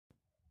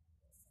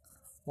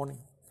Morning.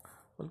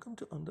 Welcome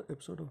to another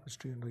episode of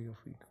History Under Your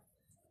Feet.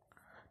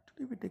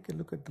 Today we take a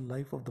look at the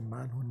life of the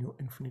man who knew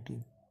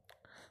infinity,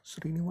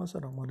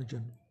 Srinivasa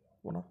Ramanujan,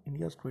 one of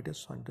India's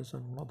greatest scientists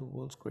and one of the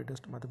world's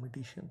greatest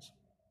mathematicians.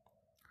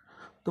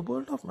 The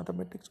world of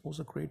mathematics owes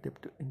a great debt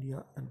to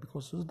India, and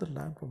because this is the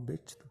land from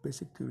which the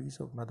basic theories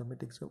of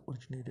mathematics have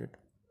originated.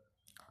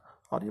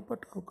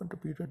 Aryabhatta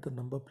contributed the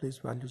number place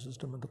value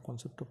system and the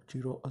concept of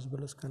zero as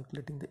well as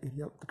calculating the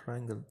area of the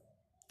triangle.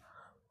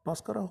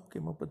 Bhaskara, who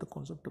came up with the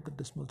concept of the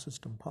decimal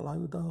system,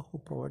 Halayuda, who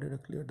provided a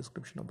clear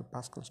description of the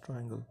Pascal's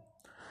triangle,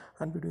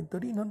 and between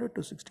 1300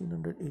 to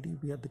 1600 AD,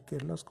 we had the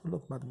Kerala School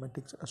of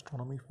Mathematics and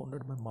Astronomy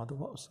founded by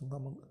Madhava of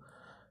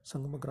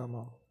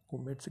Sangamagrama, who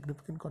made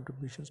significant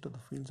contributions to the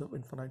fields of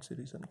infinite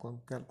series and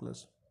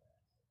calculus.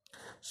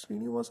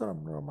 Srinivasa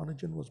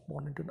Ramanujan was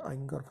born into an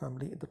Iyengar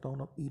family in the town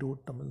of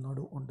Erode, Tamil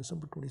Nadu on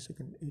December 22,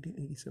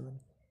 1887.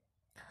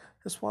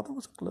 His father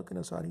was a clerk in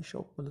a sari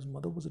shop while his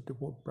mother was a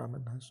devout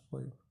Brahmin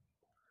housewife.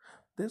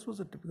 This was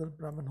a typical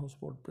Brahmin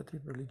household, pretty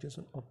religious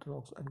and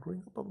orthodox, and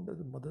growing up under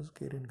his mother's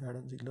care and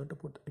guidance, he learned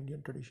about the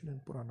Indian tradition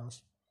and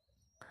Puranas.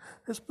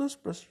 His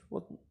first brush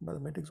with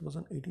mathematics was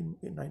in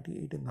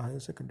 1898 in the higher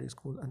secondary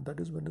school, and that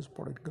is when his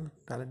prodigal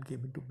talent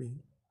came into being.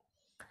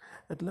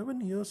 At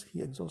 11 years,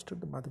 he exhausted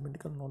the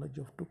mathematical knowledge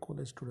of two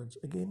college students.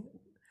 Again,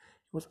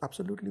 he was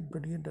absolutely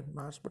brilliant at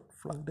maths but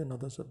flunked in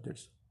other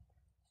subjects.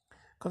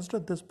 Consider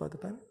this, by the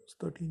time he was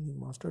 13, he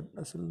mastered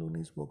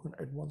Acilonis' work on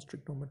advanced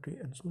trigonometry,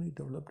 and soon he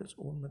developed his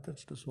own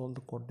methods to solve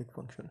the quadratic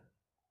function.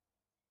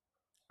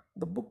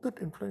 The book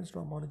that influenced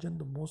Ramanujan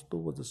the most, though,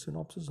 was the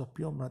Synopsis of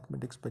Pure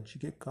Mathematics by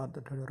G.K. Karr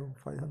that had around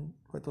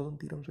 5,000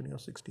 theorems when he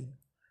was 16.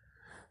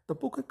 The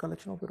book, a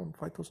collection of around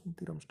 5,000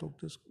 theorems,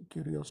 stoked his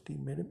curiosity,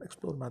 made him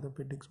explore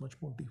mathematics much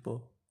more deeper.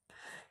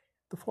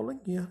 The following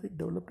year, he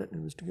developed and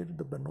investigated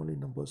the Bernoulli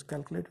numbers,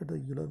 calculated the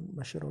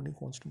Euler-Mascheroni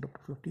constant up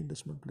to 15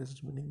 decimal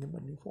places, winning him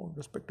a newfound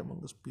respect among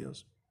his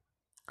peers.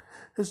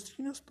 His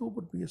genius, though,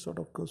 would be a sort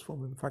of curse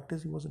from him. Fact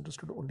is, he was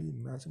interested only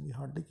in maths and he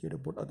hardly cared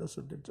about other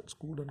subjects at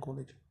school and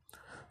college.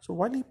 So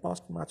while he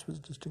passed maths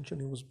with distinction,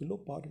 he was below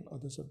par in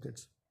other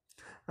subjects.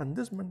 And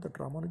this meant that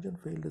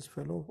Ramanujan failed his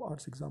Fellow of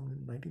Arts exam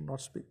in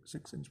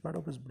 1906 in spite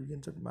of his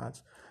brilliance at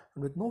maths,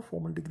 and with no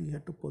formal degree he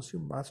had to pursue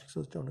maths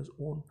research on his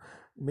own,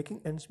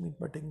 making ends meet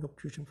by taking up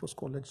tuition for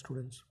college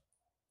students.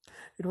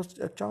 It was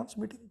a chance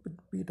meeting with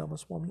P.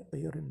 Ramaswamy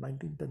Iyer in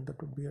 1910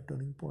 that would be a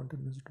turning point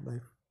in his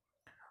life.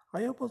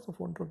 Iyer was the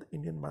founder of the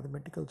Indian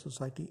Mathematical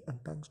Society,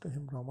 and thanks to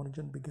him,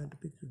 Ramanujan began to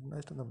be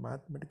recognized in the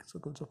mathematical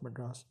circles of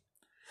Madras.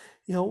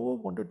 He, however,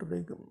 wanted to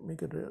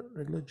make a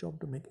regular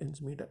job to make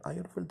ends meet, and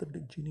Iyer felt that a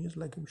genius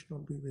like him should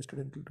not be wasted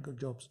in critical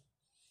jobs.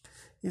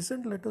 He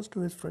sent letters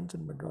to his friends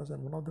in Madras,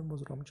 and one of them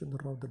was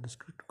Ramchandra Rao, the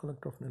district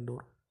collector of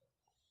Nellore.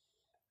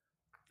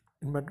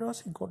 In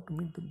Madras, he got to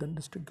meet the then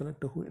district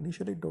collector, who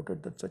initially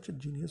doubted that such a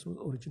genius was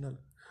original.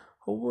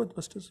 However, with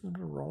Justice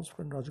Rao's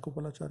friend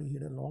Rajagopalachari, he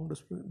had a long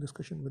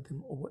discussion with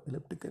him over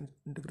elliptic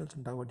integrals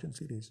and divergence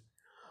series.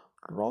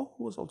 Rao,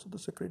 who was also the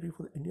secretary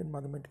for the Indian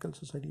Mathematical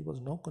Society, was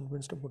now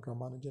convinced about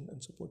Ramanujan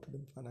and supported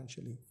him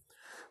financially.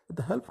 With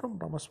the help from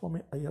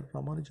Ramaswamy Iyer,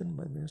 Ramanujan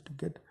managed to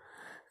get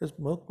his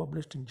work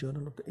published in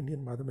Journal of the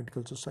Indian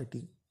Mathematical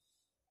Society.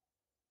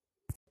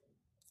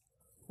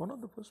 One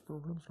of the first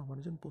problems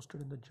Ramanujan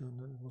posted in the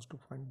journal was to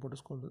find what is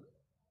called the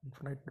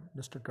infinite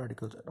nested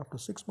radicals, and after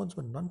 6 months,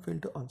 when none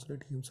failed to answer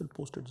it, he himself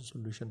posted the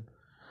solution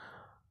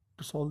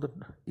to solve the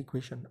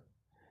equation.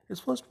 His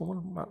first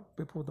formal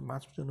paper of the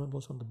Maths Journal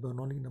was on the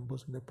Bernoulli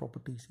numbers and their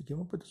properties. He came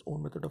up with his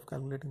own method of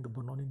calculating the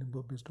Bernoulli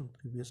number based on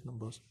previous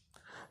numbers.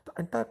 The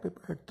entire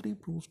paper had 3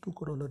 proofs, 2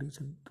 corollaries,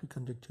 and 3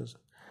 conjectures.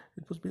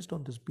 It was based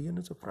on this: Bn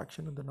is a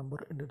fraction and the number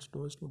in its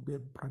lowest would be a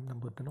prime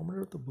number.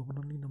 Denominator of the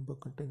Bernoulli number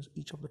contains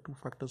each of the 2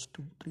 factors,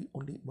 2, 3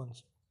 only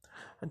once,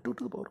 and 2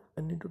 to the power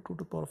of n into 2 to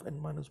the power of n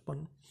minus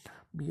 1.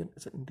 Bn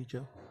is an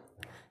integer.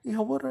 He,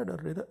 however, had a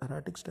rather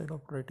erratic style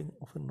of writing,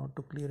 often not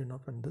too clear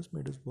enough, and this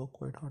made his work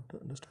quite hard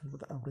to understand for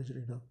the average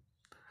reader.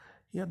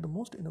 He had the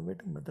most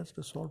innovative methods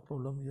to solve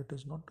problems, yet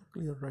his not too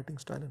clear writing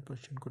style and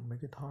precision could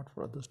make it hard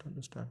for others to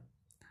understand.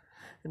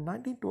 In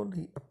 1912,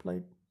 he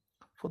applied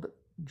for the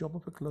job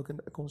of a clerk in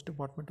the accounts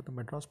department of the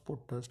Madras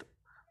Port Trust,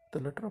 the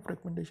letter of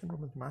recommendation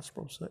from his maths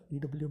professor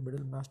E.W.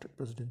 Middlemaster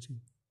Presidency.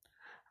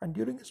 And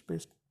during his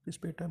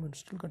spare time and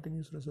still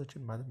continues research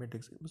in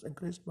mathematics, he was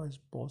encouraged by his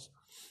boss,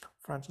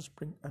 Francis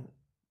Spring, and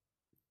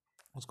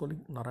his colleague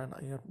Narayan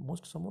Iyer.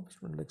 Some of his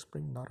friends like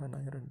Spring, Narayan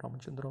Iyer, and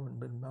Ramachandra Rao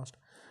and Middlemaster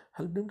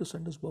helped him to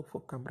send his work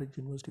for Cambridge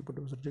University, but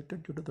it was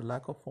rejected due to the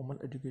lack of formal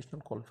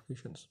educational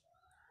qualifications.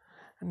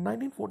 In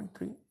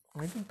 1913,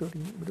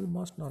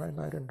 Middlemaster, Narayan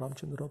Iyer, and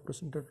Ramchandra Rao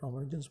presented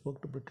Ramanujan's work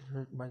to British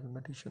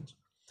mathematicians.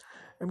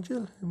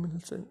 MGL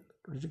himself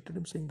rejected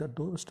him, saying that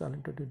though he was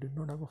talented, he did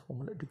not have a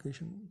formal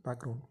education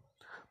background,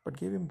 but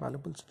gave him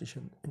valuable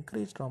suggestions.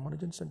 Encouraged,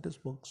 Ramanujan sent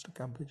his works to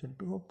Cambridge, and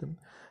 2 of them,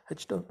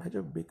 H.F.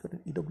 Baker and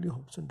E.W.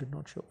 Hobson, did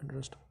not show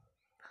interest.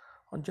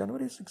 On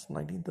January 6,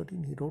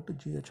 1913, he wrote to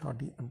G.H.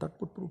 Hardy, and that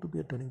would prove to be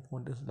a turning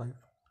point in his life.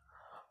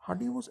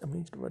 Hardy was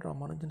amazed by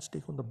Ramanujan's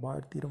take on the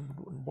Bayer theorem,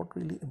 and what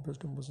really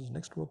impressed him was his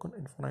next work on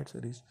infinite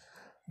series,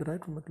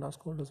 derived from a class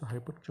called as a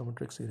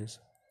hypergeometric series.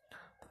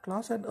 The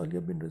class had earlier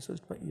been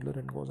researched by Euler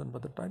and Gauss, and by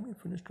the time he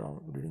finished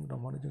reading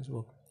Ramanujan's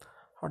work,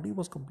 Hardy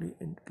was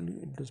completely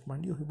interested.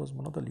 Mind you, he was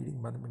one of the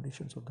leading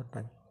mathematicians of that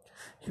time.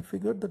 He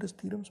figured that his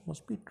theorems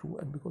must be true,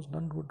 and because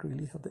none would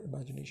really have the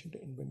imagination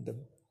to invent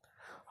them.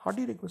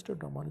 Hardy requested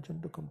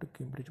Ramanujan to come to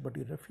Cambridge, but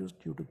he refused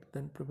due to the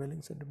then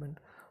prevailing sentiment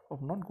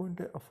of not going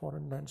to a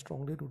foreign land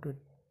strongly rooted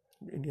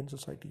in Indian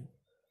society.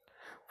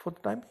 For the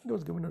time being, he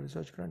was given a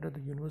research grant at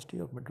the University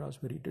of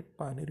Madras, where he did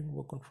pioneering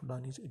work on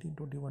Frodani's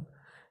 1821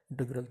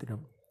 integral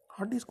theorem.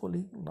 Hardy's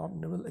colleague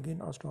Neville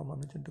again asked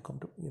Ramanujan to come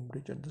to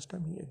Cambridge, and this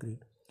time he agreed.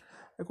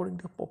 According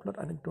to a popular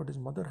anecdote, his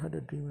mother had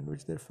a dream in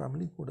which their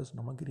family goddess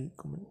Namagiri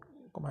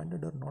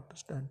commanded her not to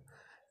stand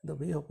in the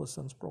way of her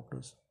son's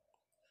progress.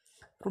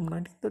 From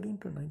 1913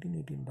 to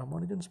 1918,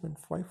 Ramanujan spent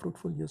 5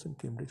 fruitful years in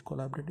Cambridge,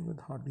 collaborating with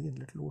Hardy and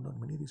Littlewood on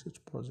many research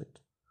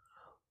projects.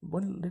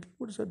 When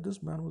Littlewood said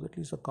this man was at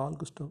least a Carl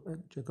Gustav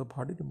and Jacob,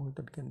 Hardy remarked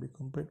that can be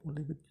compared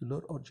only with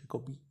Euler or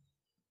Jacobi.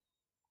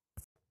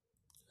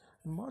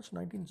 In March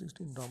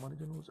 1916,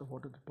 Ramanujan was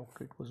awarded the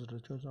doctorate for his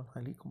research on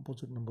highly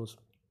composite numbers.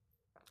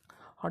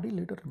 Hardy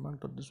later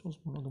remarked that this was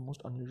one of the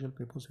most unusual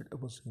papers he had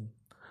ever seen,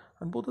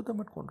 and both of them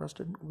had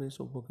contrasted ways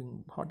of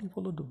working. Hardy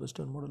followed the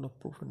Western model of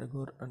proof and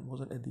error and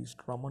was an atheist.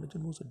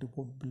 Ramanujan was a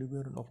devout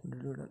believer and often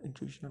relied on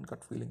intuition and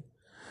gut feeling.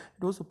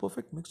 It was a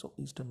perfect mix of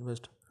East and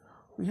West.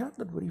 We have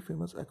that very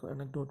famous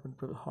anecdote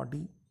when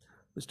Hardy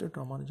visited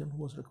Ramanujan,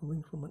 who was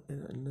recovering from an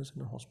illness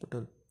in a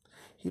hospital.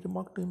 He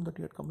remarked to him that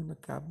he had come in a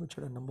cab which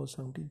had a number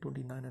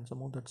 1729, and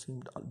somehow that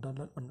seemed dull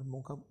and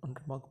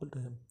unremarkable to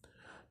him.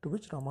 To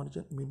which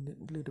Ramanujan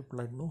immediately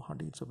replied, "No,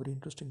 Hardy, it's a very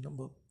interesting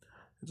number.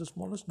 It's the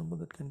smallest number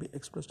that can be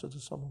expressed as the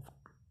sum of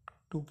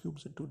two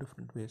cubes in two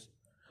different ways.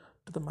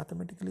 To the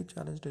mathematically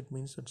challenged, it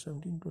means that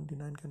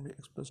 1729 can be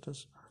expressed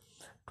as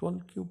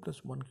 12 cube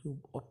plus 1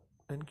 cube or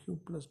 10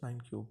 cube plus 9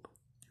 cube."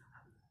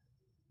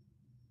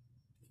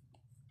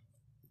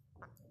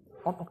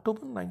 On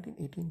October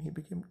 1918, he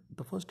became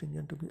the first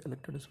Indian to be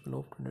elected as Fellow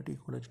of Trinity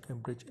College,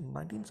 Cambridge. In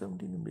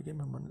 1917, he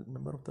became a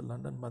member of the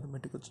London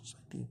Mathematical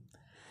Society.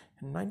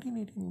 In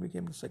 1918, he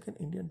became the second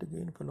Indian to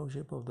gain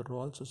fellowship of the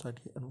Royal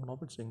Society and one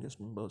of its youngest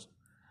members.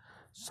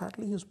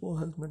 Sadly, his poor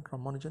health meant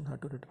Ramanujan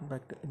had to return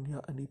back to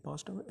India, and he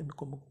passed away in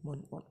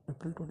Kumbakonam on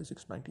April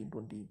 26,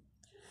 1920.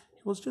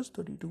 He was just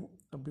 32,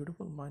 a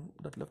beautiful mind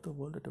that left the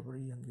world at a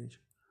very young age.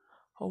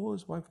 However,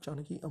 his wife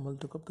Janaki Amal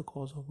took up the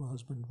cause of her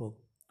husband's work.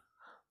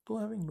 Though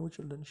having no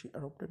children, she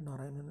adopted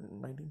Narayanan in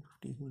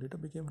 1950, who later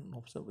became an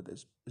officer with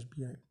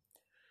SBI.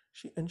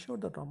 She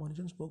ensured that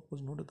Ramanujan's work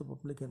was known to the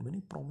public, and many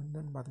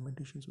prominent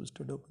mathematicians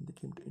visited her when they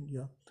came to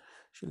India.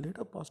 She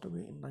later passed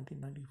away in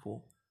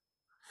 1994.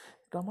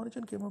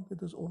 Ramanujan came up with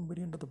his own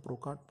variant of the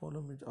Brocard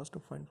problem, which asked to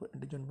find for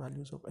integer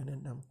values of n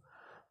and m,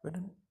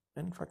 when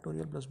n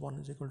factorial plus 1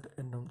 is equal to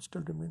n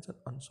still remains an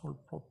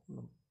unsolved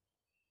problem.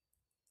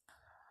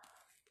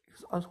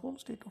 His home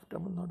state of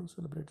Tamil Nadu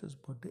celebrates his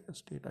birthday as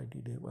State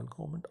IT Day, while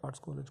Government Arts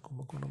College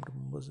Kumbakonam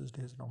remembers his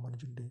day as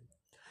Ramanujan Day.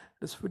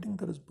 It is fitting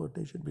that his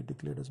birthday should be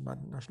declared as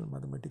National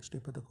Mathematics Day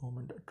by the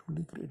government, a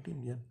truly great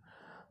Indian.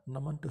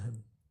 Naman to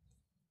him.